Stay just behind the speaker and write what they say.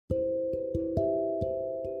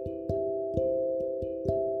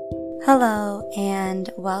Hello, and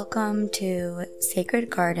welcome to Sacred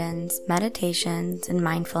Gardens Meditations and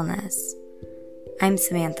Mindfulness. I'm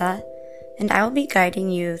Samantha, and I will be guiding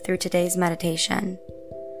you through today's meditation.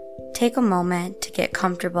 Take a moment to get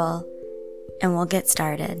comfortable, and we'll get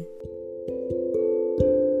started.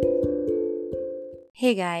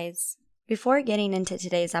 Hey guys, before getting into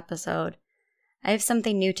today's episode, I have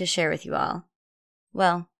something new to share with you all.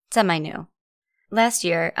 Well, semi-new. Last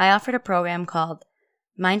year, I offered a program called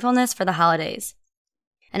Mindfulness for the Holidays,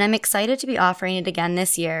 and I'm excited to be offering it again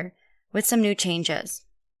this year with some new changes.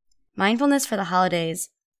 Mindfulness for the Holidays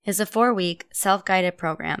is a 4-week self-guided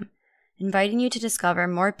program inviting you to discover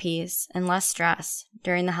more peace and less stress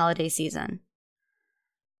during the holiday season.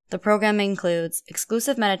 The program includes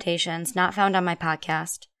exclusive meditations not found on my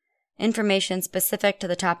podcast, information specific to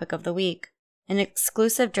the topic of the week, and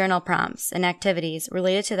exclusive journal prompts and activities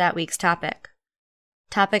related to that week's topic.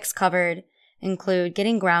 Topics covered include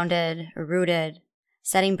getting grounded or rooted,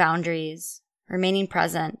 setting boundaries, remaining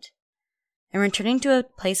present, and returning to a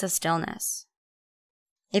place of stillness.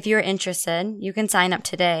 If you're interested, you can sign up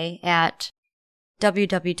today at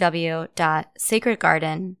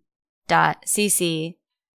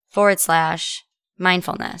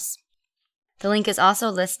www.sacredgarden.cc/mindfulness. The link is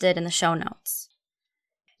also listed in the show notes.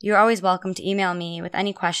 You're always welcome to email me with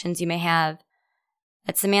any questions you may have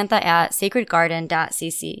at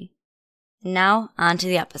samantha@sacredgarden.cc. Now, on to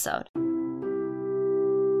the episode.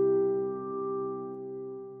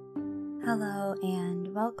 Hello,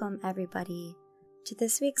 and welcome everybody to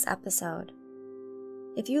this week's episode.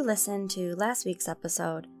 If you listened to last week's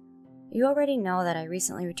episode, you already know that I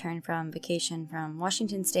recently returned from vacation from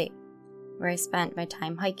Washington State, where I spent my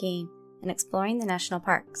time hiking and exploring the national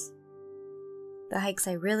parks. The hikes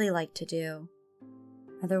I really like to do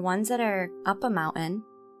are the ones that are up a mountain,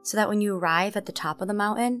 so that when you arrive at the top of the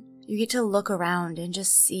mountain, you get to look around and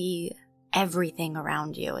just see everything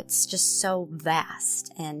around you. It's just so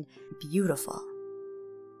vast and beautiful.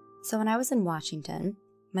 So when I was in Washington,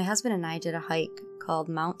 my husband and I did a hike called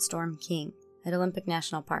Mount Storm King at Olympic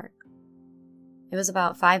National Park. It was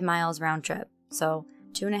about 5 miles round trip, so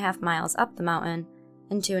 2.5 miles up the mountain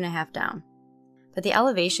and 2.5 down. But the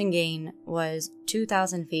elevation gain was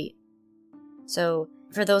 2,000 feet. So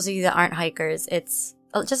for those of you that aren't hikers, it's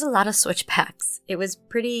just a lot of switchbacks. It was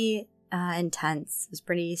pretty intense. It was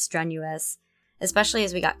pretty strenuous, especially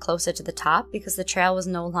as we got closer to the top because the trail was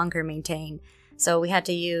no longer maintained. So we had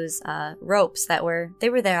to use ropes that were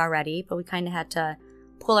there already, but we kind of had to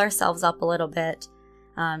pull ourselves up a little bit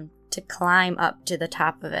to climb up to the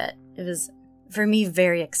top of it. It was, for me,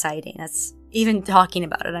 very exciting. That's even talking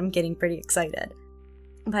about it, I'm getting pretty excited.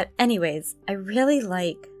 But anyways, I really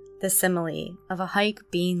like the simile of a hike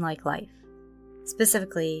being like life.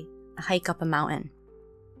 Specifically, a hike up a mountain.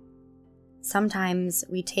 Sometimes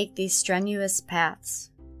we take these strenuous paths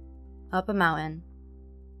up a mountain,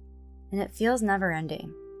 and it feels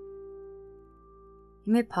never-ending.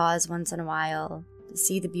 You may pause once in a while to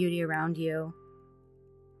see the beauty around you,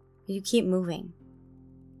 but you keep moving.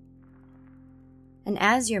 And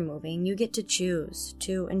as you're moving, you get to choose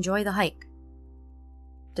to enjoy the hike,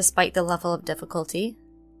 despite the level of difficulty,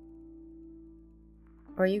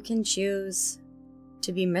 or you can choose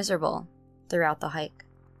to be miserable throughout the hike.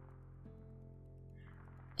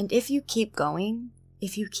 And if you keep going,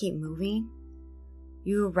 if you keep moving,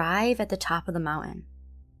 you arrive at the top of the mountain.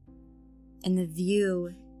 And the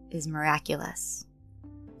view is miraculous.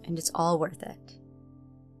 And it's all worth it.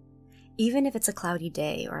 Even if it's a cloudy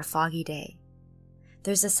day or a foggy day,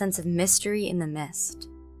 there's a sense of mystery in the mist.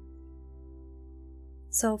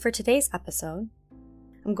 So for today's episode,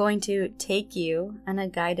 I'm going to take you on a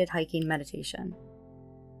guided hiking meditation.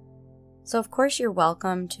 So of course you're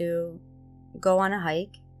welcome to go on a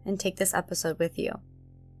hike and take this episode with you.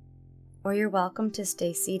 Or you're welcome to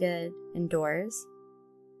stay seated indoors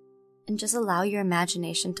and just allow your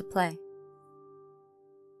imagination to play.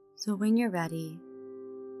 So when you're ready,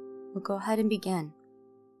 we'll go ahead and begin.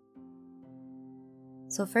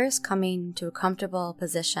 So first, coming to a comfortable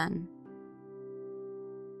position.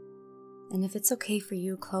 And if it's okay for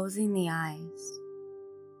you, closing the eyes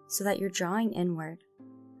so that you're drawing inward.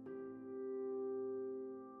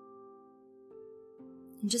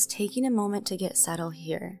 And just taking a moment to get settled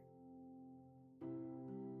here.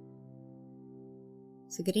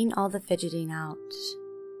 So getting all the fidgeting out.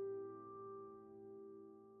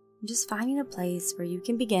 And just finding a place where you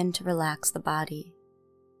can begin to relax the body.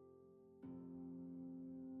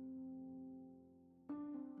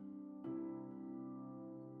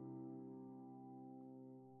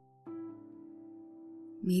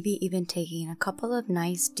 Maybe even taking a couple of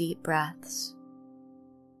nice deep breaths.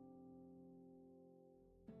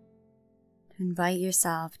 invite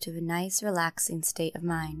yourself to a nice, relaxing state of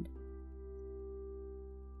mind.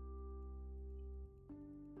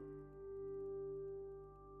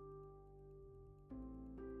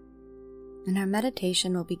 And our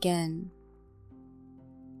meditation will begin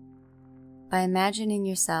by imagining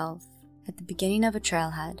yourself at the beginning of a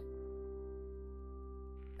trailhead.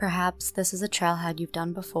 Perhaps this is a trailhead you've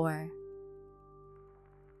done before,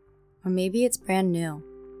 or maybe it's brand new,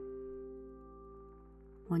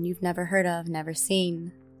 one you've never heard of, never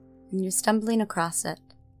seen, and you're stumbling across it.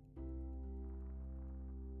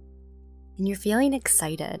 And you're feeling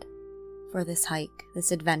excited for this hike,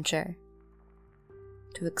 this adventure,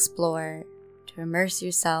 to explore, to immerse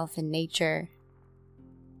yourself in nature.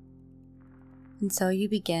 And so you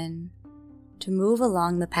begin to move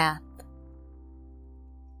along the path.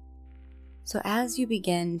 So as you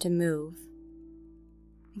begin to move,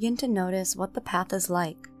 begin to notice what the path is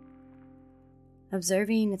like,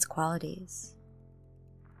 observing its qualities.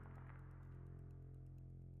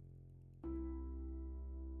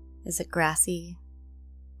 Is it grassy,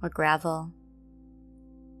 or gravel,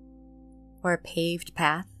 or a paved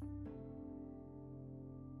path?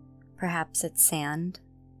 Perhaps it's sand.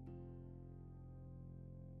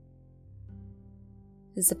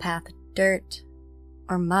 Is the path dirt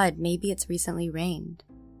or mud? Maybe it's recently rained.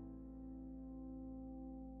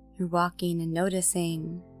 You're walking and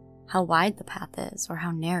noticing how wide the path is or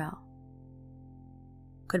how narrow.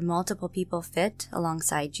 Could multiple people fit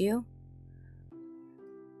alongside you?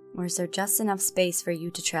 Or is there just enough space for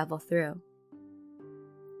you to travel through?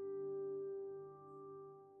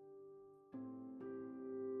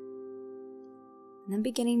 And then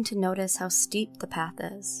beginning to notice how steep the path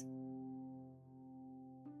is.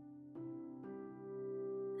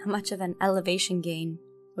 How much of an elevation gain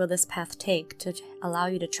will this path take to allow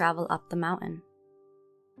you to travel up the mountain?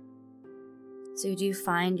 So do you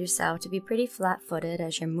find yourself to be pretty flat-footed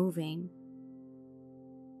as you're moving?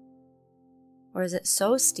 Or is it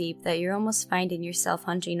so steep that you're almost finding yourself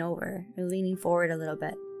hunching over or leaning forward a little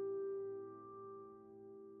bit?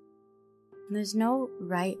 And there's no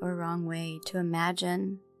right or wrong way to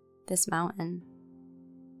imagine this mountain.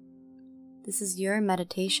 This is your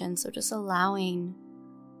meditation, so just allowing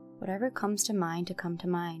whatever comes to mind to come to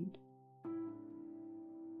mind,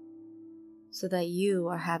 so that you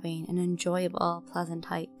are having an enjoyable, pleasant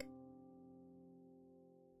hike.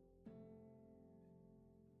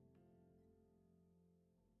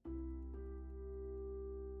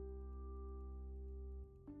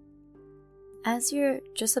 As you're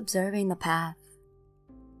just observing the path,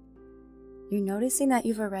 you're noticing that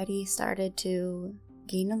you've already started to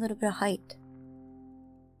gain a little bit of height.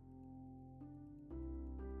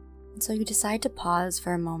 And so you decide to pause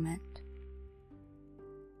for a moment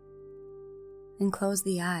and close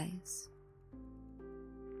the eyes.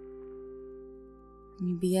 And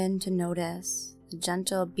you begin to notice the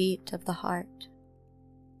gentle beat of the heart.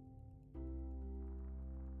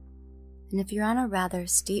 And if you're on a rather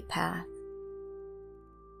steep path,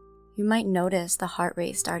 you might notice the heart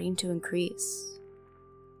rate starting to increase.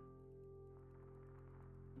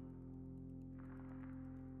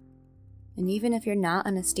 And even if you're not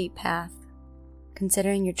on a steep path,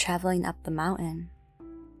 considering you're traveling up the mountain,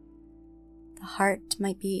 the heart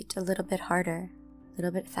might beat a little bit harder, a little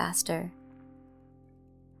bit faster.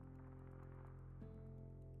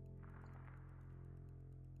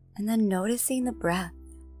 And then noticing the breath.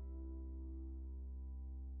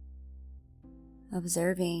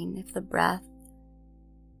 Observing if the breath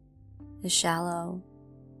is shallow,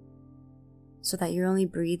 so that you're only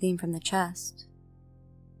breathing from the chest.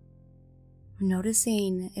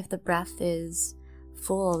 Noticing if the breath is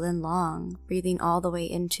full and long, breathing all the way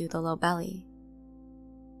into the low belly.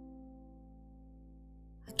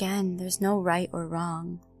 Again, there's no right or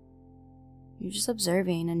wrong. You're just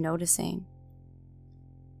observing and noticing.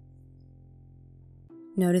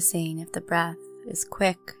 Noticing if the breath is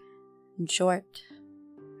quick and short,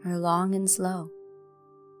 or long and slow.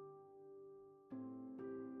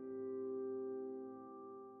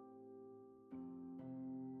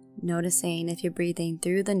 Noticing if you're breathing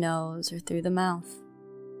through the nose or through the mouth.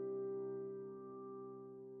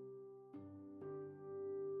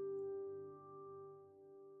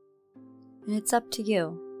 And it's up to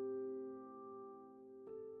you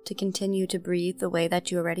to continue to breathe the way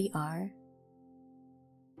that you already are.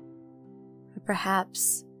 Or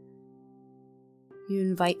perhaps you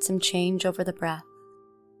invite some change over the breath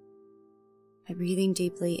by breathing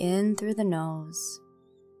deeply in through the nose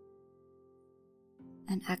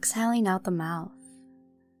and exhaling out the mouth.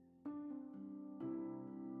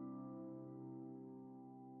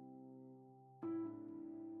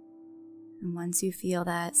 And once you feel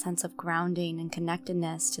that sense of grounding and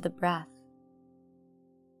connectedness to the breath,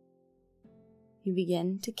 you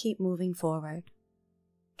begin to keep moving forward,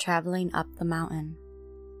 traveling up the mountain.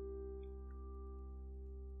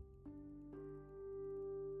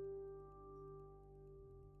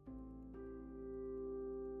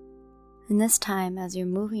 And this time, as you're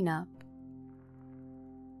moving up,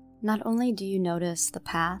 not only do you notice the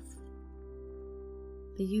path,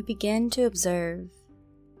 but you begin to observe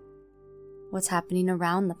what's happening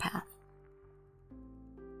around the path.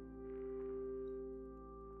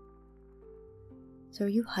 So are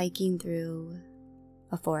you hiking through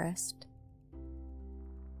a forest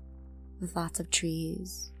with lots of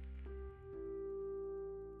trees?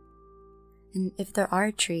 And if there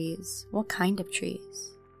are trees, what kind of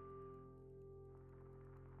trees?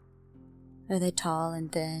 Are they tall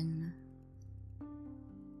and thin?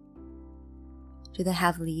 Do they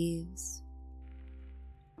have leaves?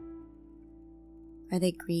 Are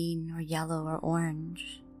they green or yellow or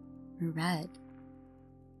orange or red?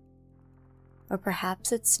 Or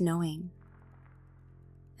perhaps it's snowing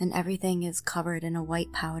and everything is covered in a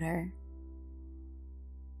white powder.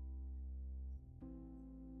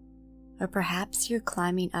 Or perhaps you're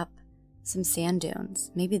climbing up some sand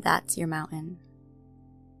dunes. Maybe that's your mountain.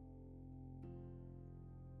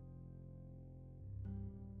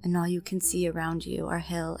 And all you can see around you are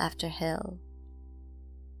hill after hill.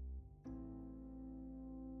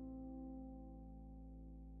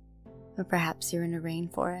 Or perhaps you're in a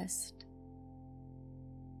rainforest.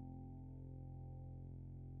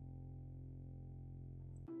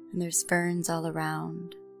 And there's ferns all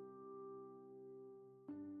around.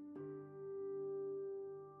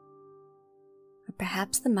 Or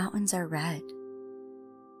perhaps the mountains are red.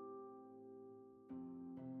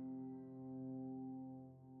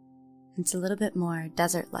 It's a little bit more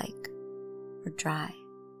desert-like or dry.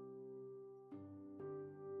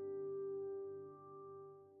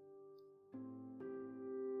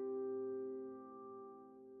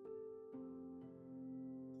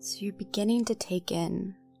 So you're beginning to take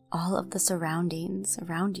in all of the surroundings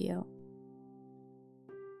around you.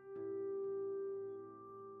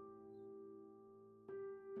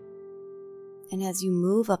 And as you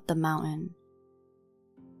move up the mountain,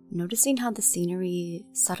 noticing how the scenery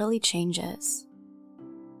subtly changes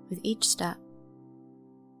with each step.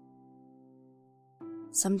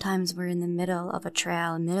 Sometimes we're in the middle of a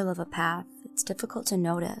trail, middle of a path. It's difficult to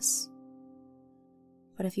notice.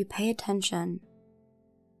 But if you pay attention,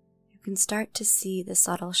 you can start to see the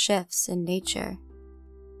subtle shifts in nature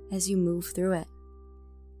as you move through it.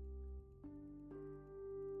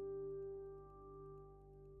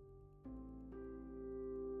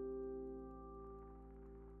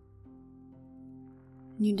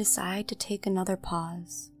 You decide to take another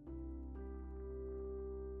pause,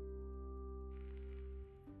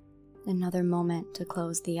 another moment to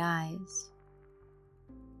close the eyes.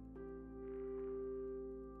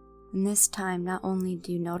 And this time, not only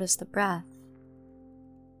do you notice the breath,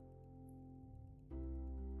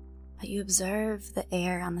 but you observe the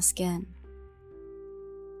air on the skin,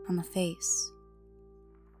 on the face.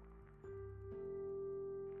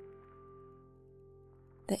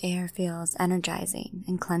 The air feels energizing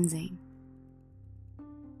and cleansing.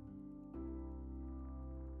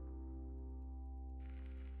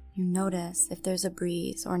 You notice if there's a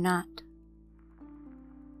breeze or not.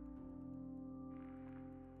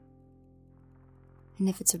 And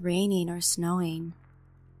if it's raining or snowing,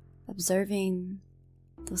 observing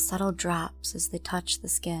those subtle drops as they touch the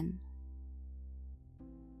skin.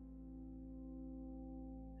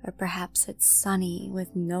 Or perhaps it's sunny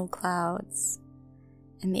with no clouds.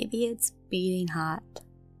 And maybe it's beating hot.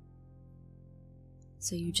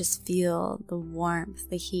 So you just feel the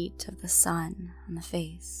warmth, the heat of the sun on the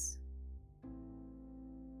face.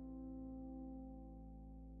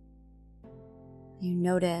 You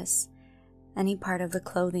notice any part of the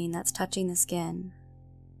clothing that's touching the skin.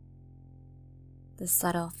 The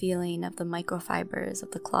subtle feeling of the microfibers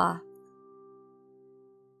of the cloth.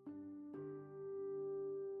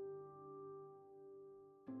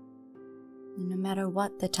 No matter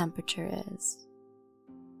what the temperature is,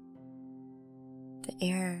 the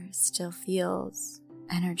air still feels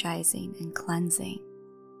energizing and cleansing.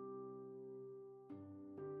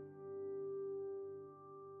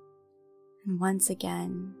 And once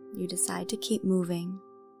again, you decide to keep moving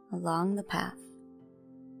along the path,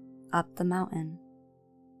 up the mountain.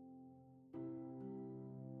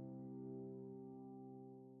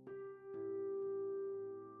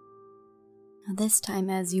 Now this time,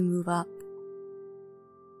 as you move up,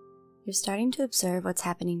 you're starting to observe what's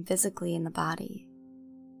happening physically in the body.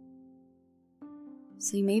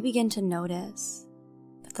 So you may begin to notice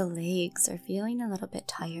that the legs are feeling a little bit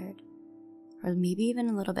tired, or maybe even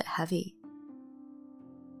a little bit heavy.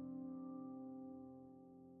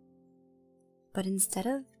 But instead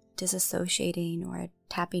of disassociating or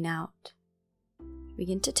tapping out, you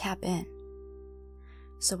begin to tap in.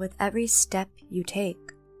 So with every step you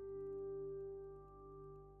take,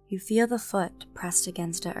 you feel the foot pressed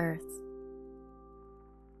against the earth,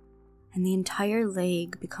 and the entire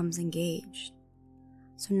leg becomes engaged.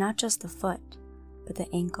 So not just the foot, but the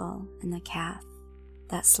ankle and the calf,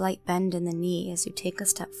 that slight bend in the knee as you take a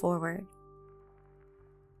step forward.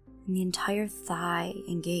 And the entire thigh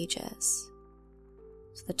engages.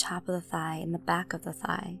 So the top of the thigh and the back of the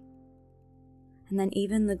thigh. And then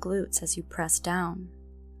even the glutes as you press down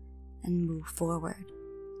and move forward.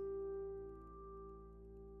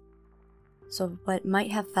 So what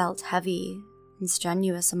might have felt heavy and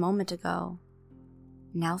strenuous a moment ago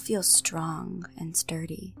now feels strong and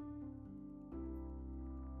sturdy.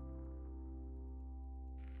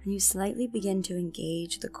 And you slightly begin to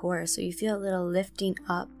engage the core, so you feel a little lifting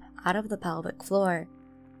up out of the pelvic floor,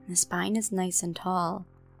 and the spine is nice and tall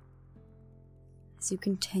as you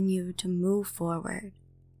continue to move forward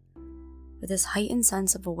with this heightened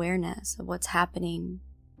sense of awareness of what's happening,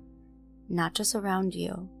 not just around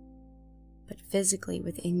you, but physically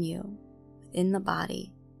within you, within the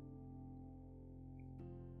body.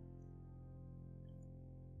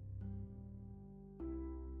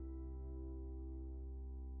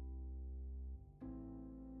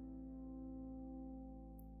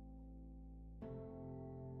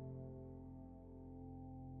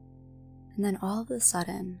 And then all of a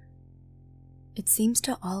sudden, it seems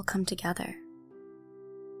to all come together.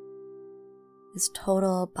 This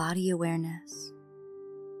total body awareness.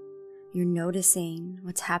 You're noticing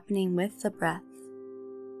what's happening with the breath.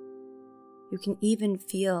 You can even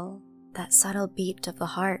feel that subtle beat of the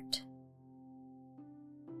heart.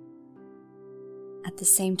 At the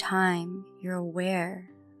same time, you're aware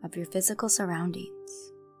of your physical surroundings,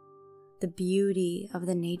 the beauty of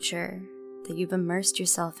the nature that you've immersed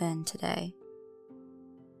yourself in today.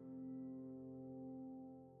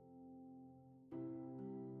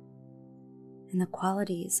 And the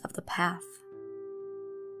qualities of the path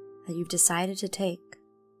that you've decided to take.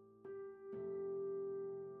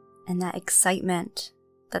 And that excitement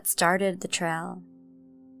that started the trail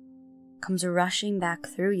comes rushing back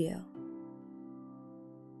through you.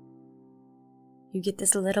 You get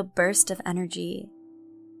this little burst of energy.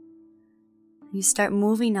 You start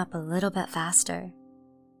moving up a little bit faster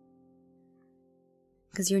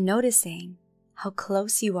because you're noticing how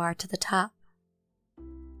close you are to the top.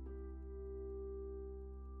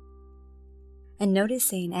 And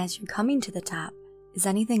noticing as you're coming to the top, is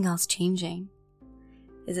anything else changing?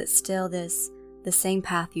 Is it still the same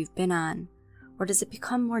path you've been on? Or does it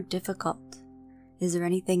become more difficult? Is there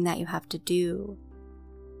anything that you have to do,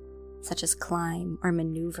 such as climb or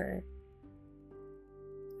maneuver?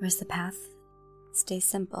 Or is the path stay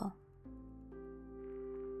simple?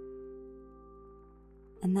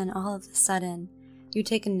 And then all of a sudden, you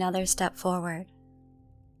take another step forward.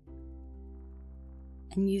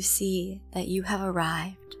 And you see that you have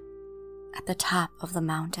arrived at the top of the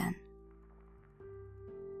mountain.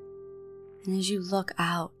 And as you look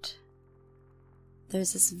out,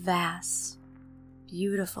 there's this vast,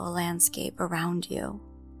 beautiful landscape around you.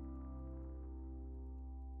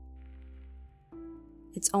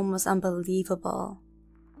 It's almost unbelievable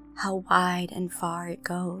how wide and far it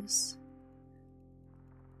goes.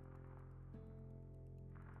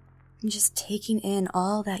 And just taking in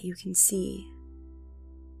all that you can see.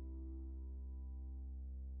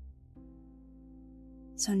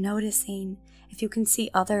 So noticing if you can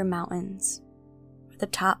see other mountains, or the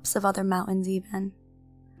tops of other mountains even,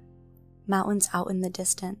 mountains out in the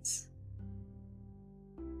distance.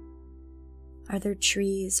 Are there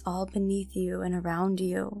trees all beneath you and around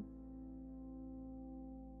you?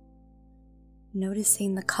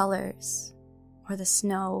 Noticing the colors, or the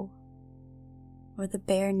snow, or the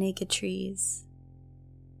bare naked trees.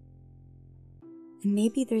 And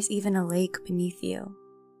maybe there's even a lake beneath you.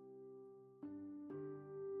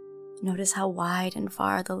 Notice how wide and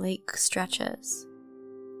far the lake stretches.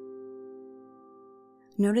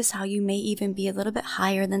 Notice how you may even be a little bit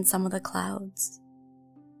higher than some of the clouds.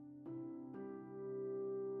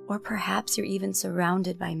 Or perhaps you're even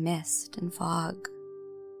surrounded by mist and fog.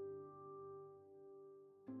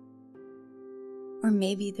 Or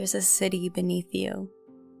maybe there's a city beneath you,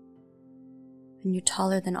 and you're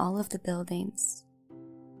taller than all of the buildings.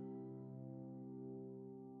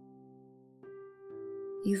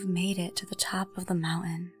 You've made it to the top of the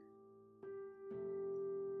mountain.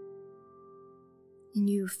 and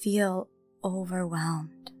you feel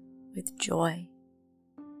overwhelmed with joy.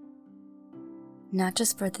 Not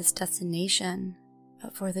just for this destination,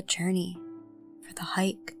 but for the journey, for the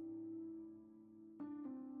hike.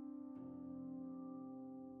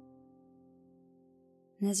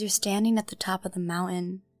 And as you're standing at the top of the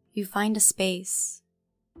mountain, you find a space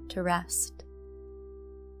to rest.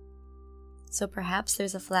 So perhaps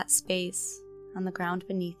there's a flat space on the ground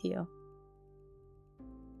beneath you.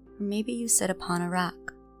 Or maybe you sit upon a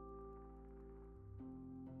rock.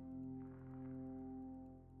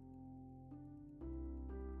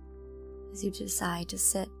 As you decide to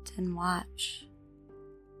sit and watch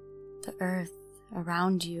the earth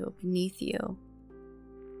around you, beneath you.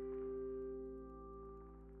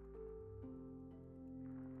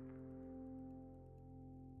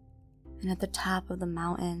 And at the top of the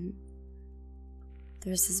mountain,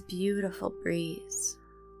 there's this beautiful breeze.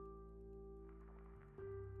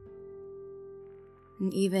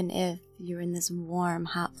 And even if you're in this warm,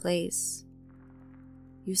 hot place,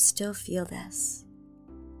 you still feel this.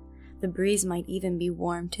 The breeze might even be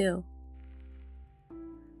warm too.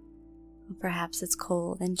 Or perhaps it's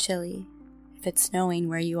cold and chilly if it's snowing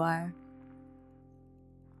where you are.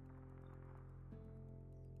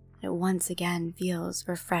 It once again feels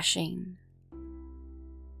refreshing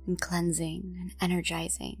and cleansing and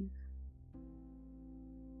energizing.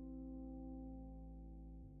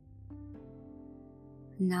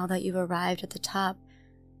 Now that you've arrived at the top,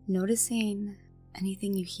 noticing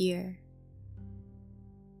anything you hear.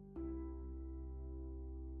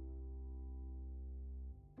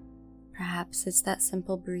 Perhaps it's that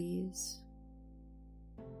simple breeze.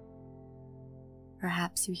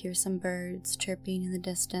 Perhaps you hear some birds chirping in the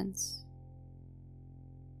distance.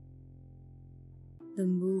 The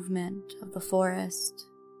movement of the forest.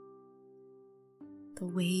 The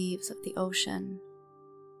waves of the ocean.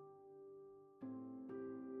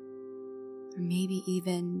 Or maybe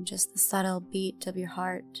even just the subtle beat of your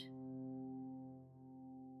heart.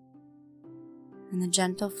 And the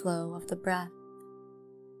gentle flow of the breath.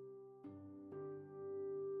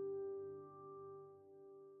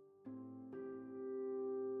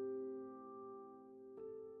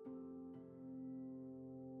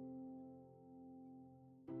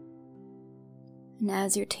 And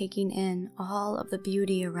as you're taking in all of the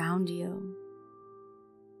beauty around you,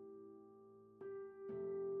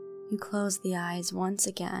 you close the eyes once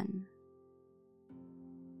again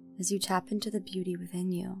as you tap into the beauty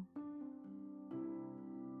within you.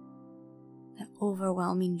 That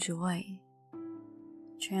overwhelming joy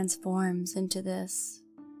transforms into this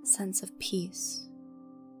sense of peace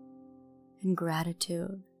and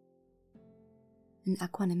gratitude and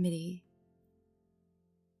equanimity.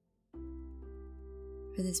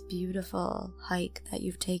 For this beautiful hike that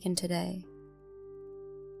you've taken today,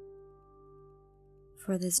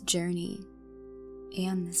 for this journey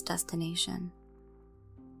and this destination.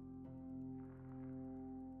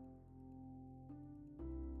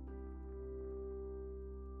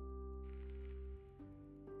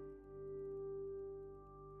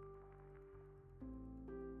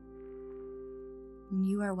 And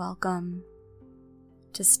you are welcome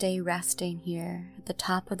to stay resting here at the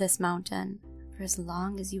top of this mountain for as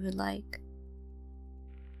long as you would like.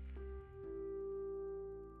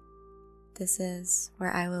 This is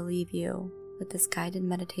where I will leave you with this guided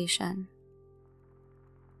meditation.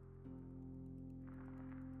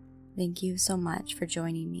 Thank you so much for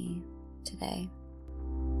joining me today.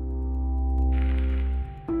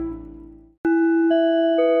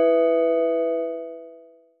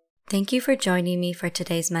 Thank you for joining me for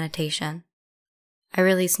today's meditation. I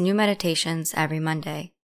release new meditations every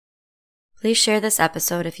Monday. Please share this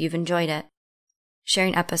episode if you've enjoyed it.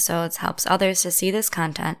 Sharing episodes helps others to see this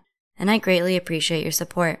content, and I greatly appreciate your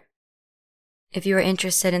support. If you are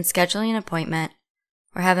interested in scheduling an appointment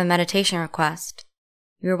or have a meditation request,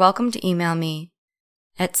 you are welcome to email me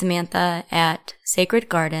at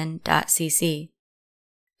samantha@sacredgarden.cc.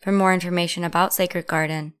 For more information about Sacred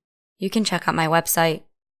Garden, you can check out my website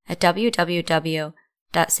at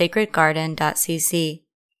www.sacredgarden.cc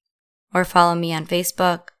or follow me on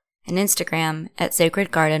Facebook and Instagram at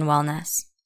Sacred Garden Wellness.